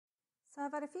So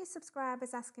I've had a few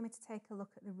subscribers asking me to take a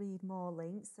look at the read more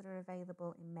links that are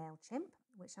available in Mailchimp,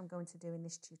 which I'm going to do in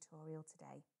this tutorial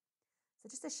today. So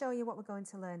just to show you what we're going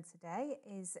to learn today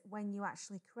is when you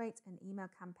actually create an email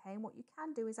campaign, what you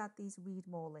can do is add these read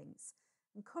more links.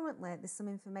 And currently there's some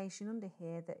information under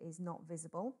here that is not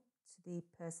visible to the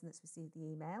person that's received the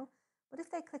email. But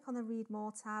if they click on the read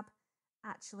more tab,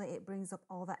 actually it brings up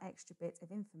all that extra bit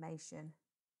of information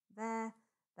there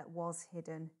that was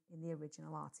hidden in the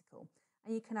original article.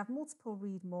 And you can have multiple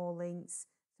read more links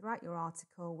throughout your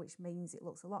article, which means it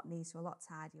looks a lot neater, a lot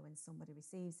tidier when somebody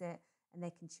receives it, and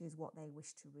they can choose what they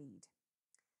wish to read.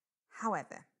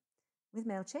 However, with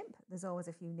Mailchimp, there's always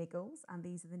a few niggles, and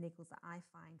these are the niggles that I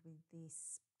find with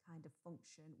this kind of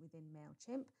function within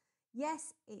Mailchimp.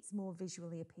 Yes, it's more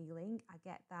visually appealing, I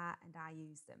get that, and I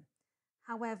use them.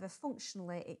 However,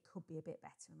 functionally, it could be a bit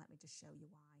better, and let me just show you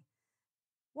why.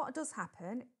 What does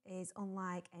happen is,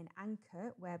 unlike an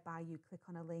anchor whereby you click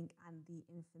on a link and the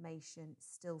information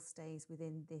still stays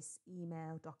within this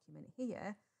email document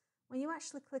here, when you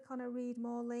actually click on a read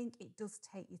more link, it does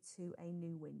take you to a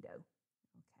new window.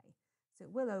 Okay, so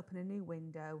it will open a new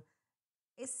window.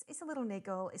 It's a little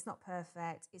niggle, it's not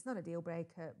perfect, it's not a deal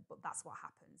breaker, but that's what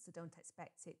happens. So don't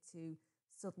expect it to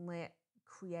suddenly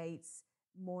create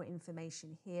more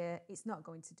information here. It's not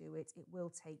going to do it. It will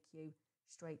take you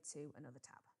straight to another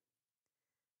tab.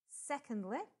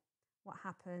 Secondly, what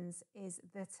happens is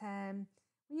that when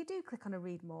you do click on a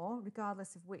read more,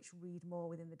 regardless of which read more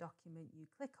within the document you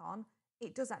click on,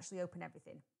 it does actually open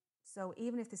everything. So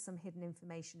even if there's some hidden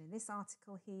information in this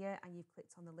article here and you've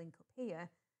clicked on the link up here,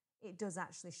 it does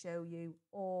actually show you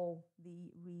all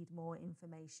the read more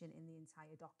information in the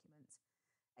entire document.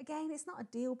 Again, it's not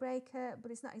a deal breaker, but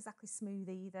it's not exactly smooth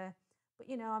either. But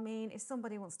if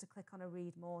somebody wants to click on a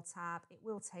read more tab, it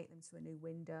will take them to a new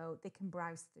window. They can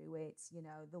browse through it,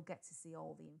 they'll get to see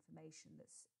all the information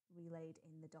that's relayed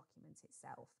in the document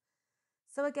itself.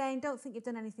 So again, don't think you've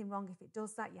done anything wrong if it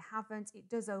does that. You haven't. It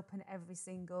does open every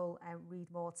single read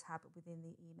more tab within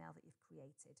the email that you've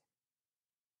created.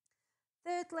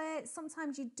 Thirdly,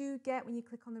 sometimes you do get, when you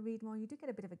click on the read more, you do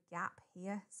get a bit of a gap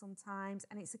here sometimes,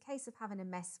 and it's a case of having a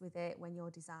mess with it when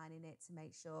you're designing it to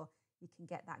make sure you can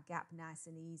get that gap nice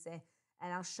and easy.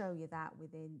 And I'll show you that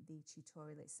within the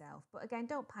tutorial itself. But again,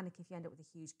 don't panic if you end up with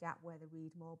a huge gap where the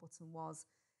read more button was.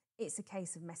 It's a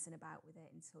case of messing about with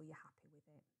it until you're happy with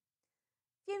it.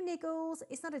 Few niggles,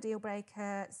 it's not a deal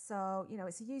breaker, so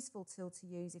it's a useful tool to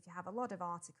use if you have a lot of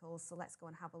articles. So let's go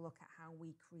and have a look at how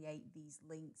we create these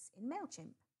links in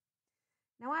Mailchimp.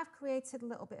 Now I've created a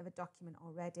little bit of a document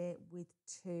already with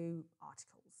 2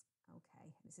 articles, okay,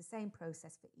 and it's the same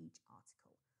process for each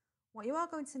article. What you are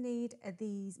going to need are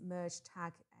these merge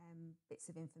tag bits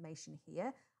of information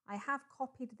here. I have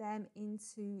copied them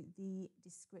into the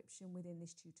description within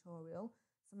this tutorial.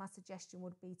 So my suggestion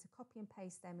would be to copy and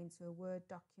paste them into a Word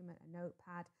document, a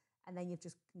notepad, and then you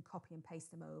just can copy and paste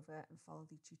them over and follow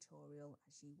the tutorial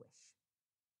as you wish.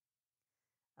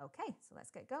 Okay, so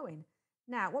let's get going.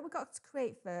 Now, what we've got to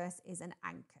create first is an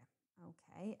anchor.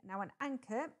 Okay, now an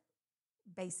anchor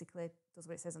basically does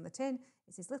what it says on the tin.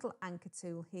 It's this little anchor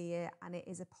tool here, and it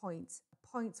is a point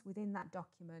within that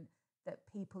document that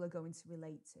people are going to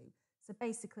relate to. So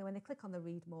basically, when they click on the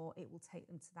read more, it will take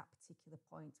them to that particular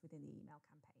point within the email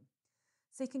campaign.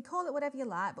 So you can call it whatever you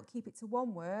like, but keep it to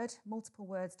one word. Multiple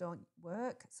words don't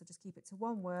work, so just keep it to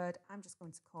one word. I'm just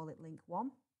going to call it link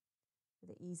 1 for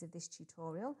the ease of this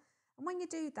tutorial. And when you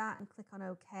do that and click on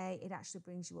OK, it actually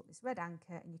brings you up this red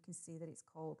anchor, and you can see that it's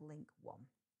called link 1.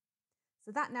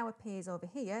 So that now appears over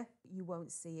here, but you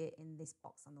won't see it in this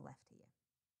box on the left here.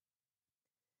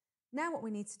 Now what we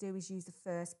need to do is use the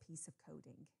first piece of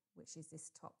coding, which is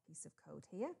this top piece of code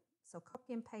here. So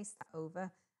copy and paste that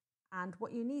over. And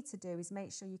what you need to do is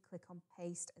make sure you click on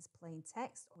paste as plain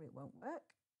text or it won't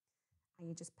work. And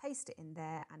you just paste it in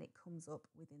there and it comes up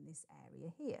within this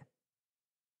area here.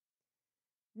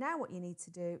 Now what you need to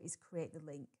do is create the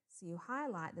link. So you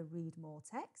highlight the read more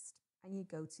text and you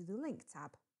go to the link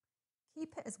tab.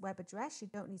 Keep it as web address. You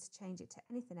don't need to change it to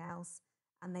anything else.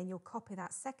 And then you'll copy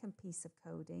that second piece of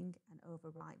coding and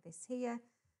overwrite this here.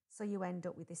 So you end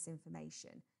up with this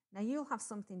information. Now you'll have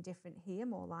something different here,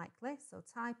 more likely. So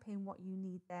type in what you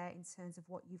need there in terms of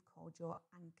what you've called your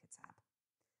anchor tab.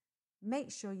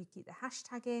 Make sure you keep the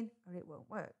hashtag in or it won't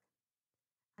work.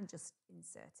 And just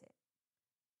insert it.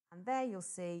 And there you'll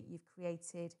see you've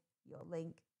created your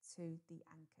link to the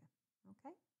anchor.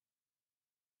 Okay.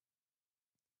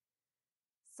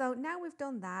 So now we've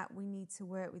done that, we need to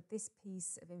work with this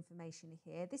piece of information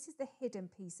here. This is the hidden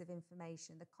piece of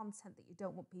information, the content that you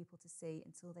don't want people to see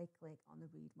until they click on the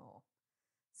read more.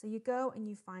 So you go and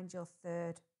you find your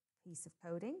third piece of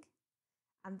coding,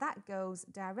 and that goes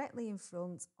directly in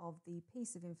front of the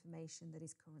piece of information that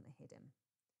is currently hidden.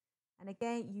 And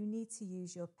again, you need to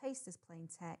use your paste as plain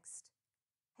text,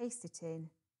 paste it in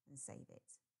and save it.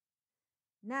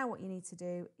 Now what you need to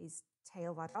do is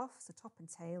tail that off, so top and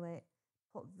tail it,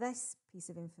 put this piece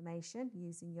of information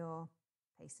using your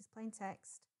paste as plain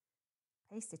text,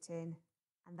 paste it in,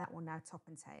 and that will now top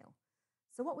and tail.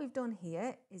 So what we've done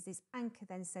here is this anchor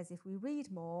then says if we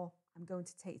read more, I'm going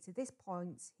to take to this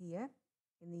point here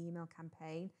in the email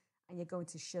campaign, and you're going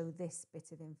to show this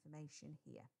bit of information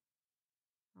here.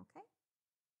 Okay.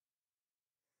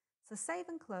 So save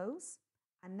and close,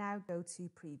 and now go to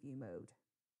preview mode.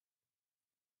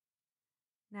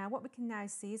 Now what we can now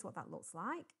see is what that looks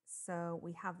like. So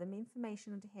we have the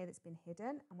information under here that's been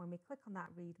hidden, and when we click on that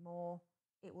read more,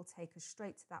 it will take us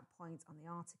straight to that point on the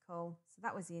article. So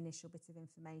that was the initial bit of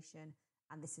information,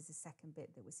 and this is the second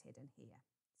bit that was hidden here.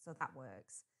 So that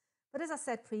works. But as I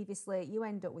said previously, you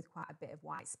end up with quite a bit of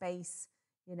white space,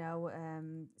 you know,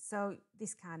 so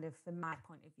this kind of, from my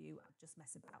point of view, I've just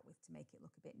messed about with to make it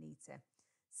look a bit neater.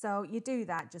 So you do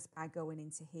that just by going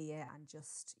into here and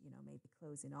just, you know, maybe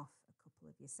closing off a couple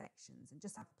of your sections and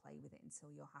just have to play with it until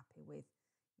you're happy with,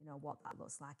 you know, what that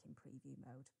looks like in preview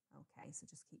mode. Okay, so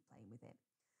just keep playing with it.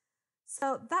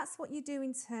 So that's what you do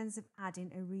in terms of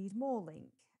adding a read more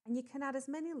link. And you can add as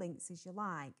many links as you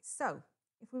like. So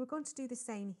if we were going to do the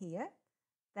same here,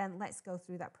 then let's go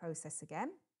through that process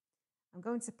again. I'm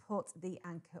going to put the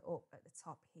anchor up at the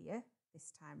top here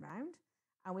this time round,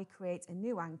 and we create a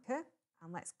new anchor,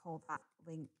 and let's call that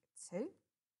link 2.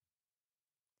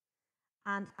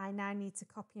 And I now need to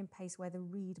copy and paste where the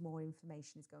read more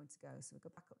information is going to go. So we'll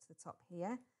go back up to the top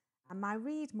here, and my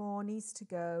read more needs to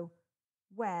go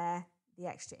where the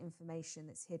extra information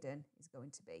that's hidden is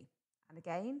going to be. And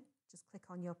again, just click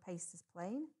on your paste as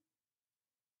plain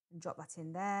and drop that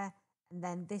in there. And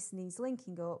then this needs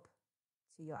linking up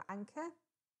to your anchor.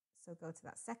 So go to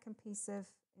that second piece of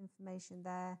information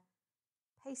there,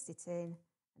 paste it in,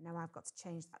 and now I've got to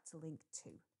change that to link 2.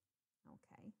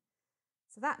 Okay.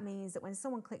 So that means that when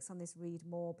someone clicks on this read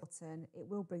more button, it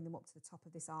will bring them up to the top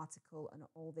of this article and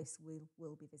all this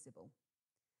will be visible.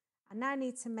 I now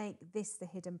need to make this the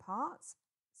hidden part.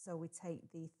 So we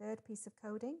take the third piece of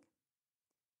coding,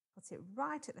 put it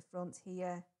right at the front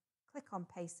here, click on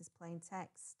paste as plain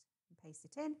text and paste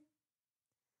it in.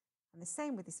 And the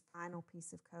same with this final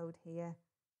piece of code here,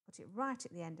 put it right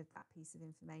at the end of that piece of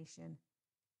information,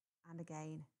 and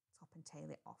again, top and tail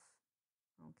it off.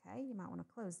 Okay, you might want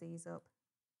to close these up.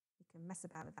 You can mess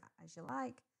about with that as you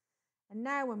like. And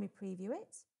now when we preview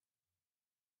it,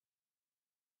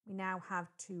 we now have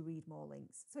 2 read more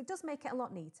links. So it does make it a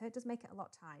lot neater, it does make it a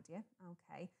lot tidier,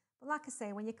 okay. But like I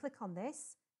say, when you click on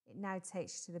this, it now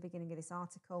takes you to the beginning of this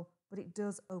article, but it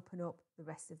does open up the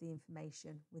rest of the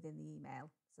information within the email.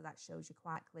 So that shows you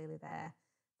quite clearly there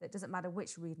that it doesn't matter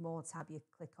which read more tab you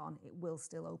click on, it will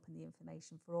still open the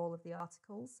information for all of the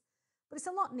articles. But it's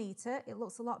a lot neater, it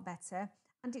looks a lot better,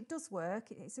 and it does work.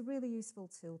 It's a really useful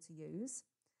tool to use.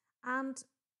 And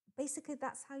basically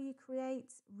that's how you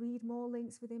create read more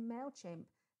links within Mailchimp.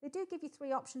 They do give you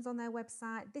 3 options on their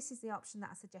website. This is the option that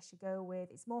I suggest you go with.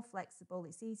 It's more flexible,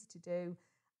 it's easy to do,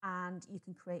 and you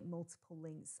can create multiple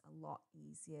links a lot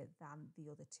easier than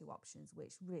the other 2 options,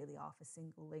 which really are for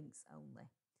single links only.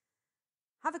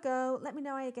 Have a go, let me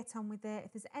know how you get on with it.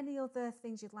 If there's any other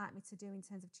things you'd like me to do in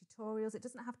terms of tutorials, it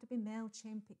doesn't have to be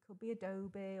Mailchimp, it could be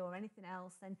Adobe or anything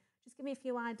else, then just give me a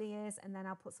few ideas and then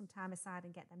I'll put some time aside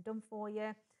and get them done for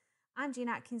you. I'm Jean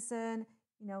Atkinson.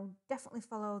 You know, definitely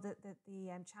follow the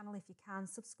channel if you can,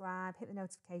 subscribe, hit the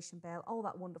notification bell, all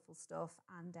that wonderful stuff,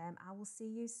 and I will see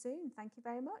you soon. Thank you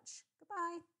very much.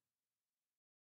 Goodbye.